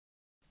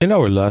In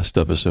our last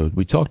episode,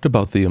 we talked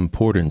about the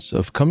importance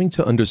of coming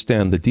to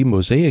understand the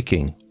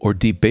demosaicing or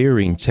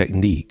debayering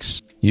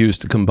techniques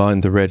used to combine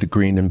the red,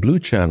 green, and blue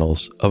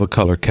channels of a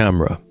color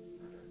camera.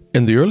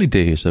 In the early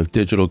days of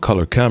digital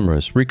color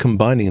cameras,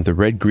 recombining the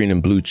red, green,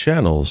 and blue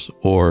channels,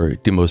 or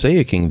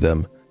demosaicing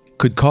them,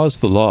 could cause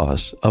the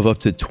loss of up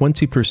to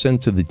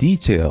 20% of the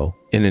detail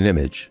in an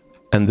image,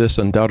 and this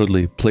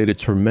undoubtedly played a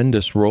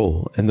tremendous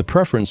role in the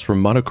preference for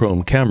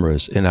monochrome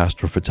cameras in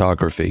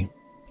astrophotography.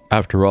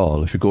 After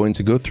all, if you're going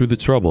to go through the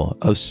trouble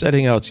of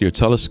setting out your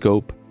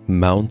telescope,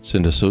 mounts,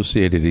 and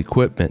associated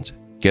equipment,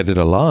 get it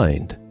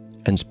aligned,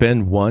 and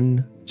spend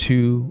 1,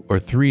 2, or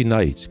 3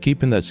 nights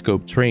keeping that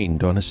scope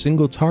trained on a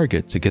single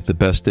target to get the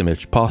best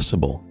image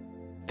possible,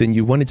 then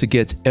you wanted to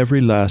get every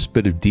last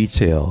bit of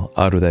detail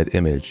out of that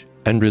image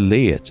and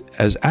relay it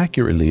as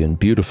accurately and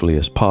beautifully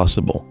as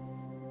possible.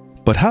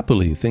 But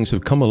happily, things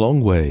have come a long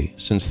way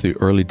since the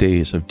early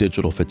days of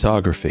digital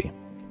photography.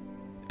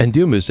 And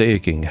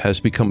demosaicing has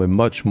become a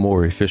much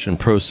more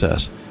efficient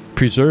process,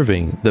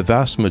 preserving the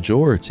vast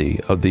majority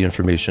of the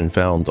information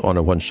found on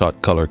a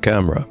one-shot color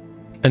camera.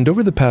 And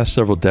over the past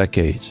several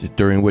decades,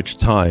 during which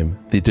time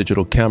the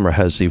digital camera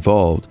has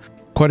evolved,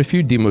 quite a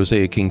few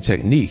demosaicing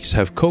techniques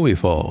have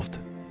co-evolved.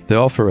 They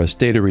offer us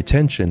data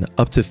retention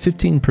up to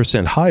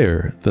 15%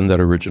 higher than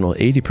that original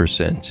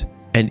 80%,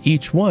 and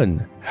each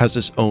one has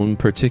its own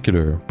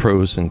particular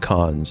pros and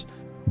cons,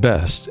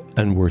 best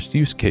and worst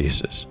use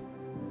cases.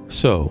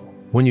 So,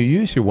 when you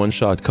use your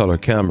one-shot color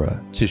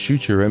camera to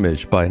shoot your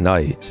image by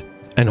night,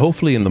 and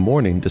hopefully in the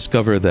morning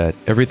discover that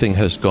everything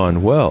has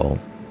gone well,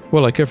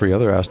 like every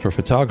other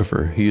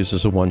astrophotographer who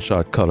uses a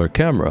one-shot color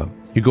camera,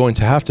 you're going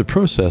to have to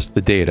process the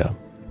data.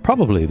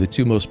 Probably the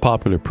two most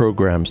popular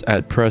programs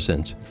at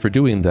present for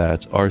doing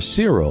that are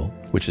Serial,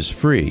 which is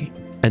free,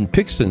 and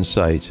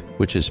PixInsight,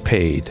 which is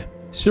paid.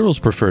 Serial's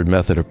preferred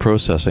method of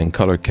processing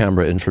color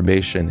camera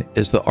information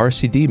is the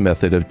RCD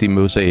method of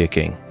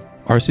demosaicing.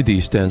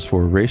 RCD stands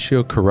for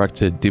Ratio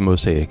Corrected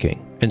Demosaicing,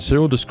 and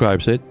Serial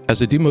describes it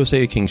as a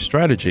demosaicing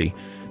strategy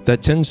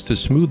that tends to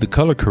smooth the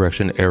color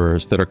correction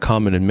errors that are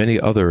common in many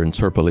other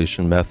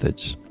interpolation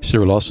methods.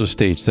 Serial also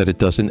states that it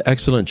does an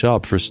excellent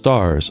job for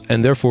stars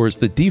and therefore is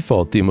the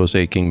default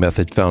demosaicing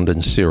method found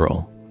in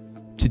Serial.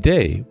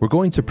 Today, we're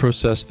going to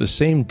process the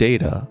same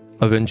data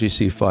of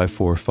NGC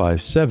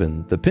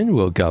 5457, the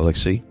Pinwheel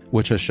Galaxy,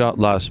 which I shot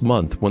last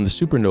month when the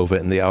supernova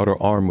in the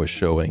outer arm was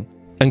showing,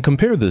 and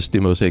compare this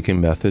demosaicing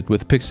method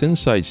with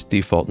PixInsight's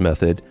default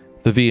method,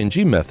 the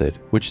VNG method,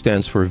 which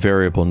stands for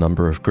Variable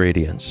Number of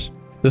Gradients.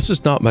 This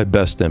is not my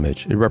best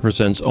image. It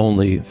represents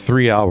only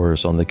 3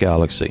 hours on the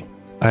Galaxy.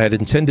 I had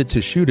intended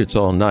to shoot it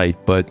all night,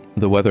 but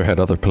the weather had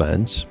other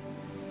plans.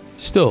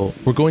 Still,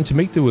 we're going to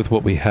make do with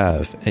what we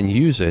have and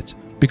use it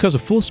because a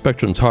full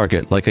spectrum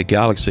target like a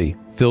galaxy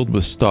filled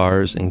with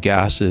stars and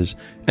gases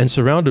and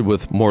surrounded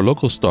with more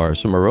local stars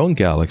from our own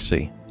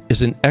galaxy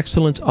is an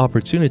excellent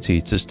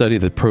opportunity to study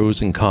the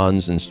pros and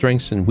cons and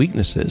strengths and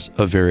weaknesses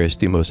of various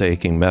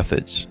demosaicing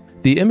methods.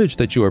 The image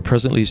that you are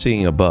presently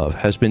seeing above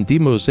has been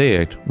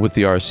demosaiced with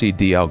the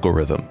RCD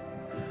algorithm.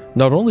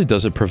 Not only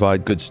does it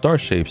provide good star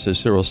shapes, as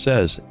Serial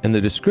says in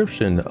the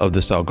description of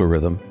this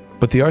algorithm,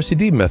 but the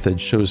RCD method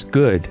shows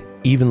good,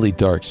 evenly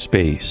dark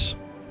space.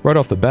 Right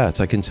off the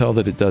bat, I can tell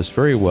that it does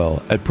very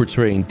well at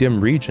portraying dim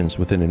regions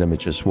within an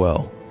image as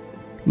well.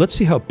 Let's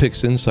see how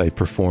PixInsight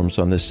performs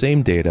on the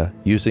same data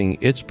using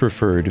its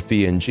preferred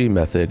VNG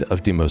method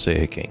of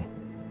demosaicing.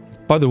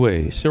 By the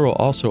way, Serial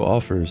also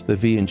offers the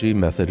VNG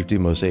method of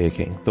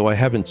demosaicing, though I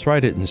haven't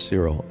tried it in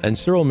Serial, and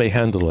Serial may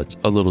handle it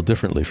a little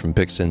differently from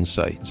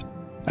PixInsight.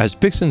 As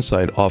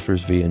PixInsight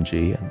offers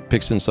VNG, and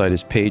PixInsight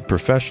is paid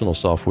professional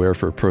software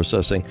for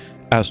processing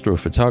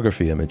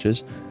astrophotography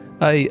images,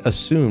 I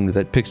assumed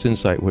that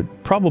PixInsight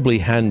would probably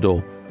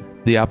handle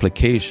the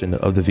application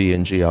of the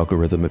VNG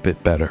algorithm a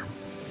bit better.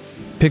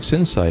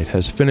 PixInsight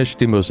has finished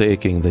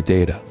demosaicing the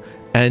data,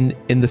 and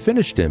in the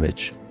finished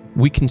image,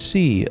 we can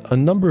see a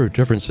number of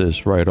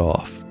differences right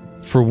off.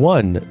 For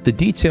one, the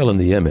detail in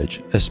the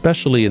image,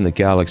 especially in the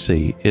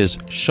galaxy, is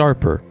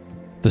sharper.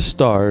 The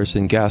stars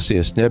and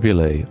gaseous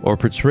nebulae are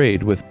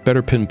portrayed with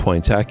better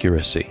pinpoint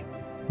accuracy.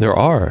 There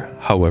are,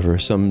 however,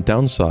 some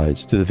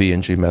downsides to the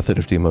VNG method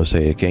of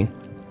demosaicing.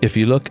 If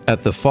you look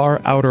at the far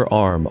outer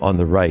arm on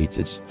the right,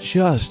 it's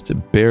just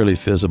barely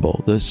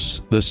visible, the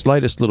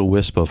slightest little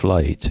wisp of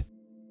light.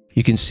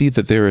 You can see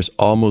that there is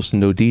almost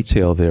no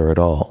detail there at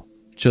all,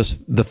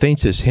 just the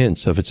faintest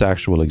hints of its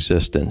actual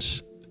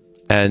existence.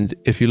 And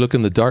if you look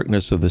in the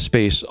darkness of the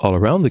space all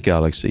around the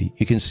galaxy,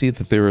 you can see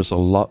that there is a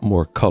lot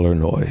more color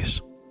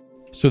noise.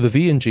 So the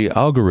VNG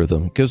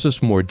algorithm gives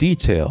us more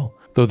detail,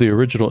 though the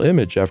original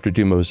image after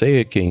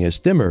demosaicing is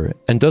dimmer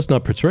and does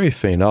not portray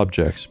faint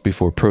objects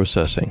before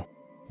processing.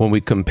 When we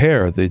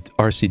compare the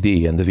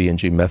RCD and the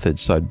VNG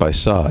methods side by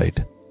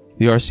side,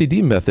 the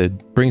RCD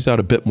method brings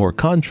out a bit more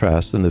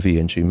contrast than the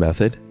VNG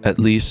method, at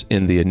least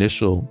in the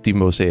initial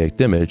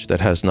demosaiced image that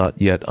has not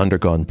yet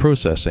undergone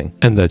processing,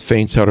 and that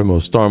faint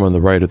outermost arm on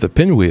the right of the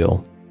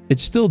pinwheel.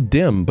 It's still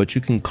dim, but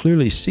you can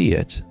clearly see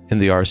it in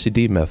the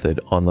RCD method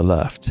on the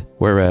left,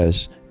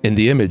 whereas In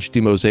the image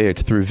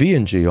demosaiced through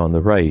VNG on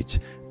the right,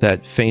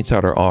 that faint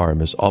outer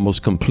arm is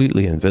almost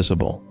completely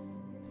invisible.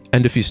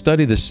 And if you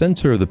study the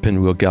center of the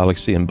pinwheel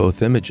galaxy in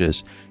both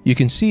images, you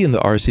can see in the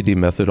RCD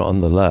method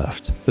on the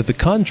left that the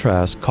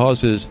contrast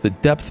causes the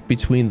depth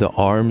between the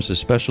arms,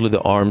 especially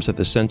the arms at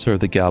the center of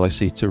the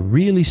galaxy, to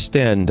really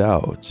stand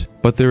out.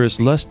 But there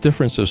is less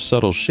difference of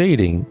subtle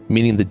shading,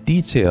 meaning the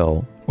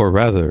detail, or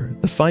rather,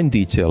 the fine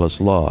detail is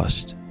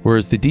lost,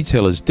 whereas the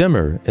detail is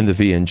dimmer in the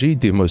VNG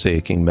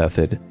demosaicing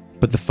method,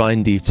 but the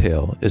fine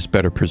detail is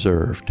better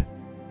preserved.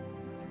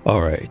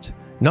 Alright.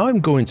 Now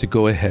I'm going to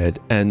go ahead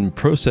and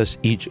process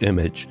each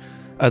image.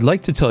 I'd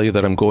like to tell you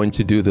that I'm going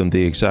to do them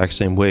the exact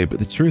same way, but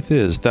the truth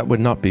is that would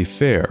not be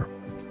fair.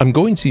 I'm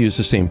going to use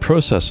the same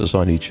processes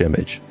on each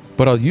image,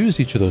 but I'll use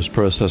each of those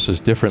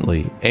processes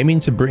differently, aiming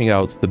to bring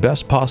out the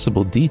best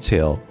possible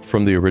detail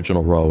from the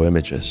original raw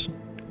images.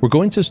 We're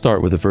going to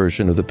start with a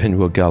version of the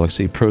pinwheel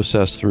galaxy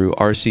processed through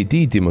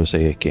RCD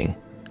demosaicing.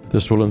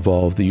 This will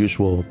involve the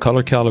usual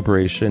color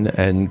calibration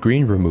and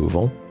green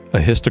removal, a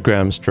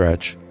histogram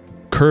stretch,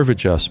 curve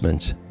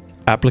adjustment,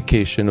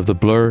 application of the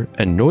blur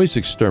and noise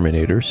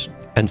exterminators,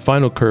 and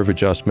final curve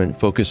adjustment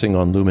focusing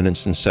on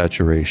luminance and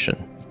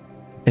saturation.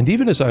 And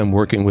even as I am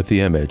working with the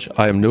image,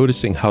 I am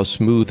noticing how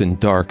smooth and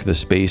dark the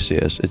space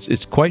is.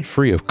 It's quite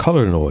free of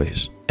color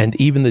noise, and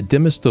even the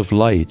dimmest of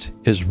light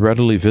is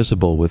readily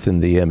visible within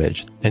the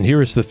image. And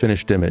here is the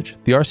finished image.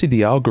 The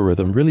RCD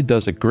algorithm really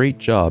does a great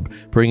job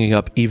bringing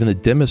up even the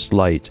dimmest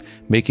light,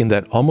 making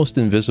that almost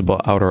invisible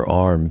outer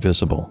arm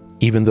visible,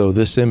 even though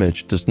this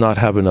image does not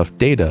have enough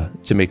data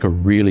to make a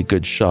really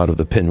good shot of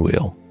the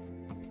pinwheel.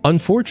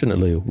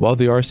 Unfortunately, while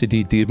the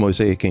RCD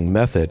demosaicing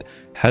method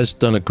has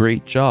done a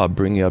great job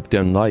bringing up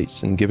dim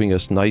lights and giving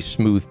us nice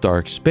smooth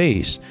dark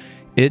space,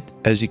 it,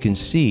 as you can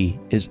see,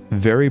 is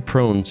very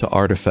prone to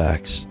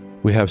artifacts.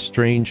 We have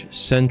strange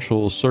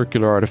central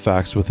circular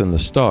artifacts within the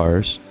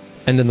stars,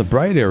 and in the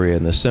bright area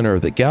in the center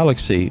of the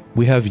galaxy,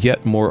 we have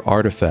yet more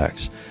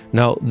artifacts.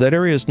 Now, that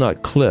area is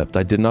not clipped.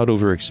 I did not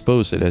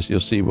overexpose it, as you'll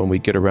see when we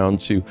get around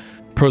to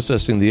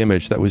processing the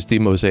image that was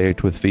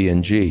demosaiced with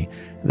VNG.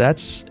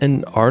 That's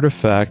an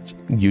artifact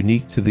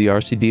unique to the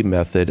RCD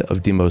method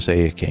of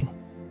demosaicing.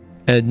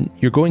 And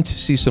you're going to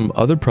see some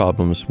other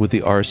problems with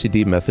the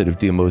RCD method of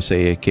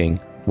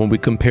demosaicing when we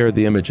compare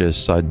the images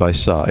side by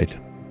side.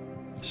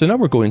 So now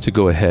we're going to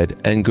go ahead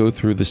and go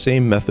through the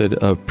same method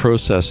of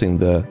processing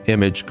the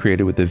image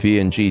created with the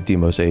VNG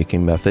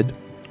demosaicing method.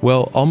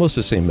 Well, almost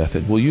the same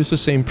method. We'll use the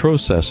same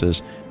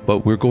processes, but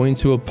we're going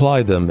to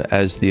apply them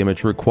as the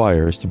image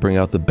requires to bring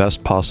out the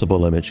best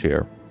possible image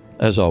here.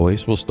 As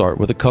always, we'll start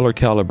with a color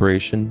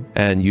calibration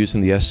and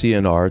using the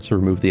SCNR to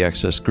remove the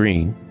excess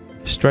green,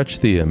 stretch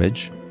the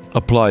image,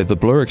 apply the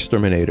blur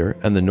exterminator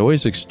and the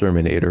noise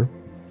exterminator,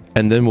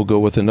 and then we'll go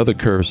with another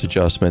curves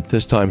adjustment,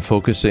 this time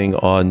focusing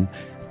on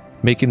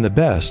making the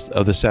best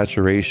of the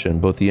saturation,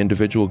 both the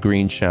individual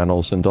green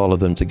channels and all of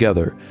them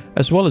together,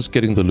 as well as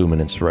getting the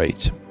luminance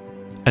right.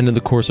 And in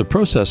the course of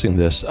processing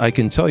this, I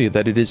can tell you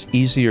that it is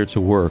easier to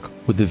work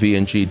with the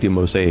VNG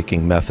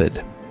demosaicing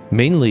method,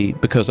 mainly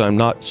because I'm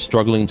not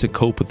struggling to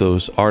cope with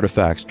those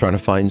artifacts, trying to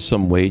find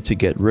some way to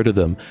get rid of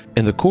them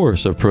in the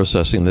course of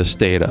processing this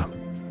data.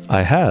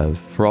 I have,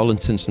 for all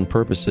intents and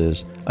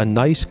purposes, a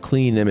nice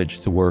clean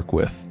image to work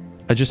with.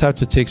 I just have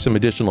to take some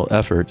additional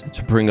effort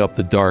to bring up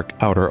the dark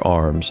outer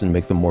arms and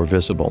make them more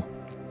visible.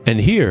 And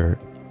here,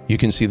 you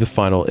can see the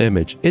final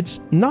image.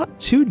 It's not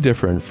too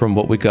different from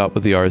what we got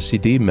with the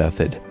RCD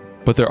method,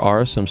 but there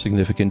are some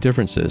significant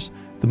differences,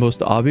 the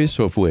most obvious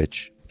of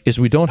which is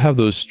we don't have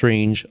those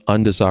strange,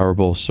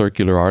 undesirable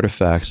circular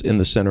artifacts in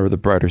the center of the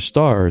brighter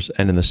stars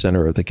and in the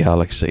center of the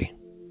galaxy.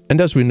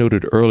 And as we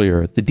noted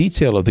earlier, the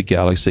detail of the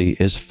galaxy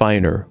is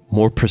finer,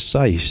 more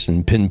precise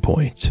and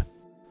pinpoint.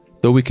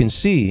 Though we can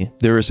see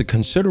there is a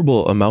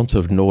considerable amount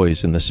of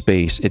noise in the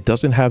space, it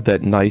doesn't have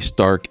that nice,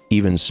 dark,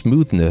 even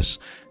smoothness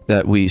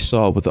that we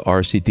saw with the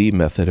RCD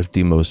method of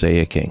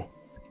demosaicing.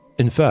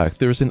 In fact,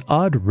 there is an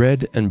odd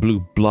red and blue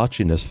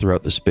blotchiness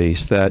throughout the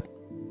space that,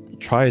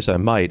 try as I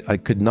might, I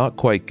could not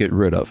quite get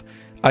rid of.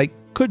 I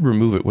could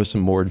remove it with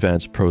some more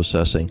advanced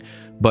processing,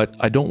 but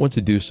I don't want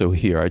to do so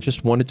here. I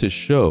just wanted to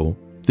show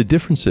the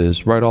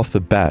differences right off the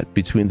bat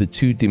between the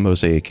two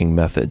demosaicing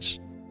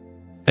methods.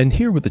 And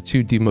here with the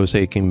two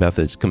demosaicing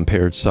methods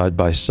compared side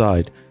by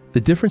side,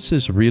 the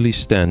differences really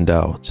stand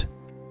out.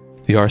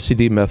 The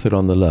RCD method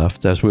on the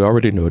left, as we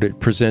already noted,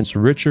 presents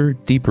richer,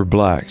 deeper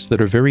blacks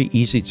that are very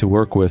easy to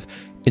work with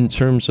in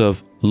terms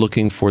of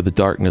looking for the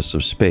darkness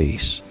of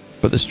space.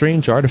 But the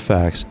strange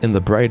artifacts in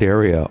the bright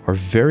area are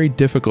very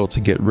difficult to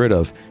get rid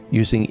of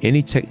using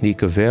any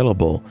technique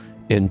available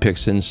in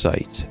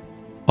PixInsight.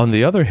 On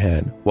the other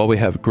hand, while we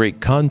have great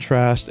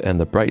contrast and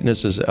the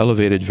brightness is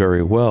elevated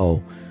very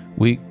well,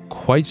 we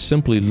quite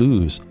simply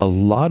lose a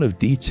lot of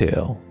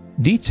detail.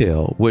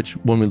 Detail which,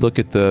 when we look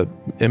at the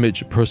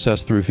image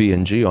processed through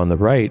VNG on the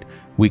right,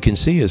 we can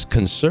see is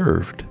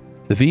conserved.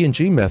 The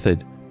VNG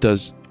method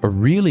does a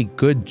really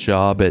good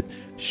job at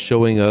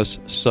showing us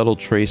subtle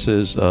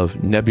traces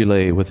of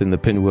nebulae within the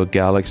Pinwheel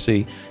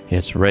Galaxy,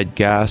 its red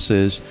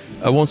gases.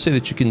 I won't say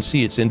that you can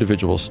see its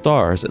individual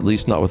stars, at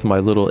least not with my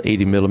little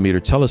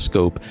 80mm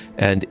telescope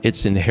and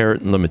its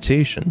inherent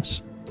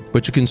limitations,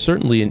 but you can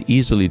certainly and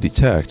easily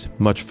detect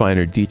much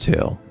finer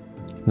detail.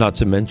 Not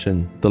to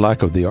mention, the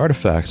lack of the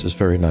artifacts is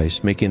very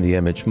nice, making the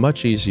image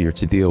much easier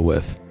to deal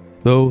with.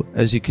 Though,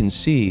 as you can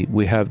see,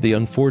 we have the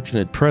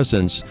unfortunate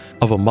presence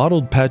of a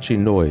mottled patchy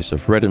noise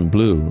of red and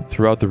blue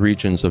throughout the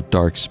regions of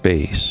dark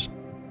space.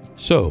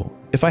 So,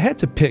 if I had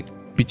to pick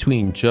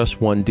between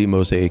just one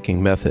demosaicing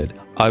method,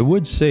 I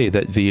would say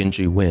that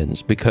VNG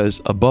wins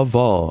because, above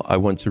all, I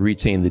want to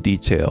retain the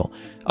detail.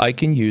 I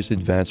can use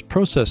advanced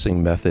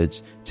processing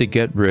methods to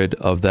get rid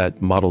of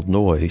that mottled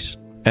noise,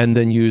 and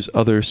then use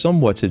other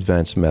somewhat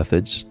advanced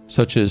methods,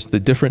 such as the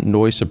different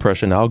noise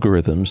suppression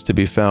algorithms to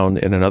be found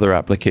in another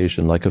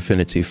application like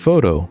Affinity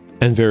Photo,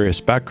 and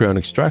various background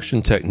extraction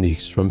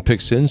techniques from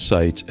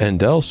PixInsight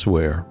and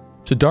elsewhere,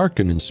 to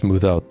darken and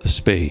smooth out the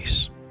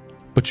space.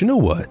 But you know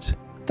what?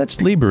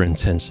 That's labor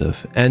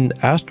intensive, and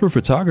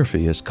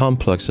astrophotography is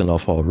complex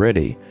enough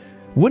already.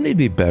 Wouldn't it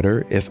be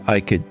better if I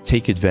could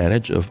take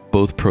advantage of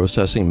both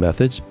processing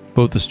methods,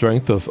 both the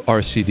strength of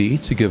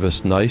RCD to give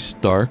us nice,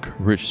 dark,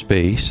 rich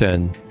space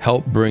and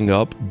help bring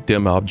up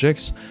dim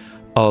objects,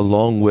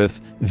 along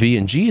with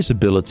VNG's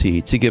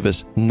ability to give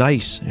us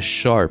nice,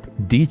 sharp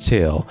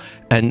detail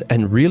and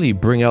really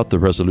bring out the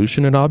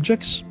resolution in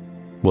objects?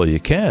 Well, you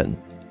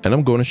can, and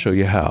I'm going to show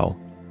you how.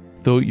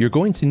 Though you're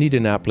going to need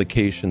an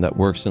application that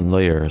works in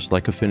layers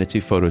like Affinity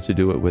Photo to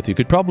do it with. You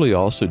could probably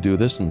also do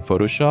this in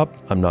Photoshop.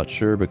 I'm not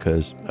sure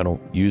because I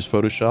don't use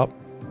Photoshop.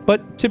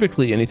 But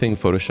typically anything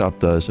Photoshop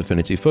does,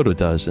 Affinity Photo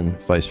does,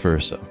 and vice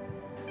versa.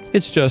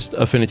 It's just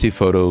Affinity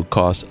Photo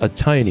costs a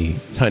tiny,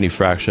 tiny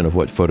fraction of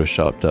what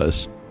Photoshop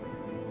does.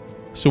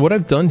 So what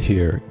I've done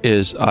here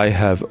is I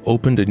have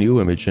opened a new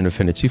image in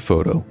Affinity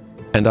Photo,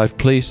 and I've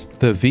placed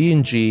the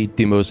VNG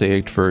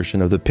demosaiced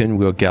version of the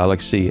Pinwheel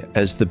Galaxy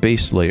as the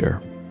base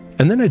layer.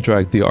 And then I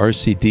dragged the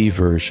RCD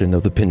version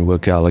of the Pinwheel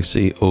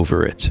Galaxy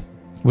over it.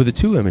 With the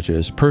two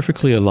images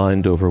perfectly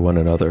aligned over one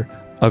another,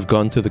 I've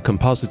gone to the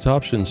Composite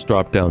Options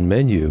drop-down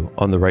menu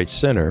on the right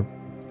center,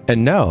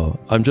 and now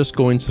I'm just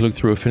going to look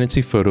through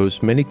Affinity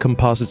Photo's many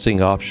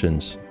compositing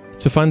options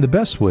to find the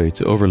best way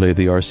to overlay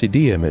the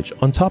RCD image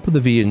on top of the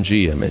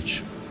VNG image.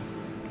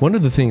 One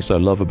of the things I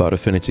love about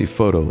Affinity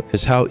Photo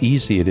is how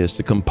easy it is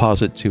to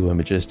composite two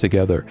images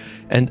together,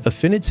 and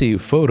Affinity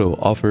Photo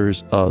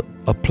offers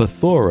a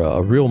plethora,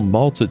 a real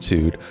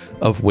multitude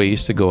of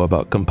ways to go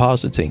about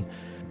compositing.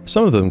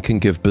 Some of them can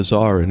give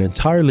bizarre and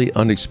entirely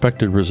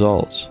unexpected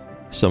results.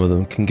 Some of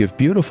them can give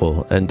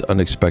beautiful and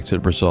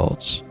unexpected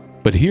results.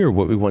 But here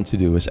what we want to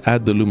do is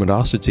add the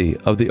luminosity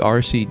of the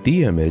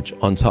RCD image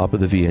on top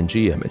of the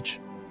VNG image.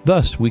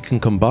 Thus, we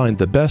can combine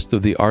the best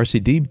of the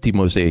RCD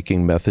demosaicing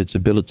method's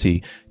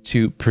ability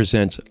to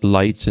present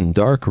light and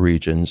dark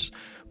regions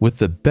with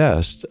the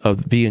best of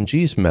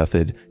VNG's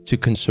method to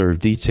conserve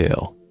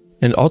detail,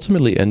 and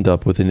ultimately end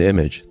up with an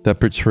image that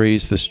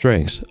portrays the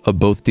strengths of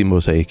both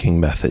demosaicing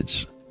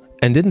methods.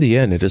 And in the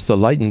end, it is the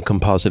light and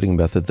compositing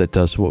method that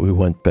does what we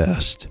want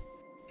best.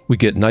 We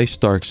get nice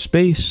dark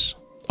space,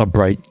 a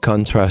bright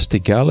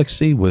contrasty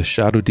galaxy with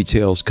shadow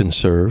details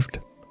conserved,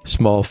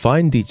 small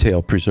fine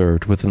detail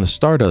preserved within the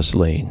stardust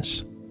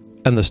lanes,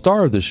 and the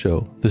star of the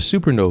show, the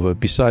supernova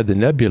beside the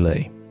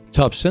nebulae,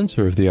 top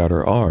center of the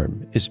outer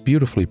arm, is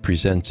beautifully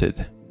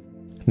presented.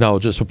 Now I'll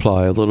just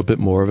apply a little bit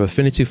more of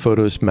Affinity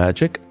Photo's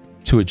magic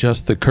to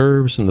adjust the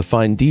curves and the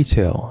fine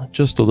detail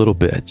just a little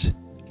bit.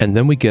 And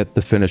then we get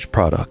the finished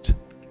product.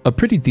 A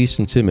pretty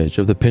decent image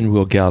of the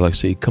Pinwheel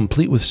Galaxy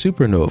complete with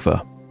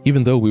supernova,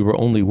 even though we were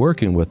only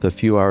working with a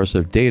few hours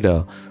of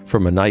data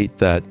from a night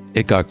that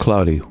it got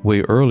cloudy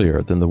way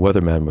earlier than the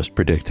weatherman was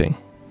predicting.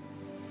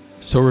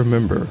 So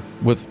remember,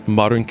 with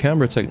modern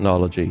camera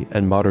technology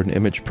and modern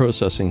image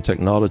processing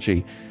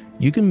technology,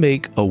 you can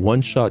make a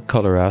one-shot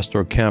color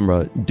astro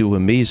camera do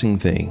amazing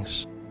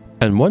things.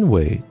 And one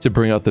way to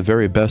bring out the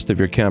very best of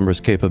your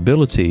camera's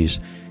capabilities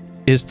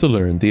is to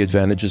learn the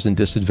advantages and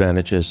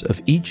disadvantages of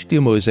each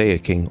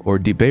demosaicing or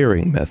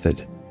debayering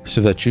method,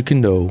 so that you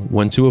can know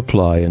when to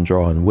apply and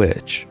draw on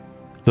which.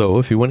 Though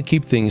if you want to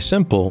keep things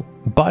simple,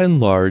 by and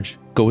large,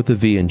 go with the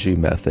VNG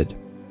method.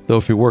 Though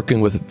if you're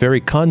working with very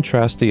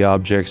contrasty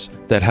objects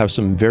that have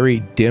some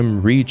very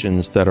dim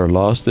regions that are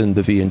lost in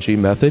the VNG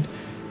method,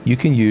 you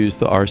can use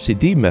the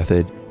RCD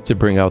method to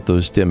bring out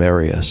those dim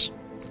areas.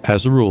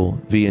 As a rule,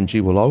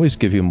 VNG will always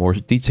give you more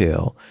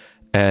detail,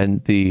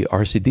 and the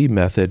RCD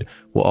method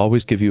will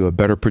always give you a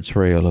better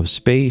portrayal of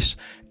space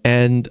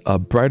and a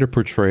brighter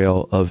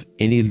portrayal of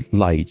any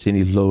light,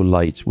 any low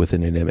light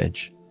within an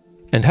image.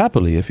 And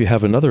happily, if you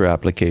have another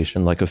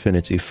application like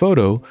Affinity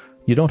Photo,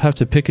 you don't have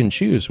to pick and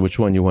choose which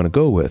one you want to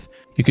go with.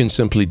 You can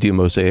simply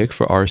demosaic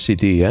for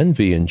RCD and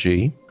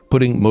VNG,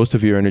 putting most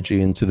of your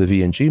energy into the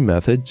VNG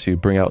method to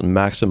bring out and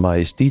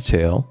maximize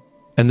detail,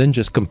 and then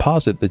just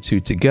composite the two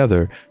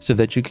together so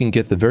that you can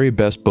get the very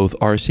best both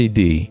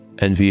RCD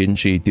and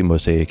VNG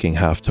demosaicing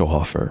have to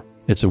offer.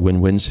 It's a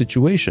win-win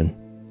situation.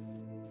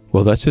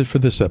 Well, that's it for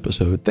this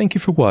episode. Thank you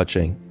for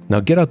watching. Now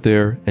get out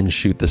there and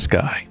shoot the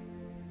sky.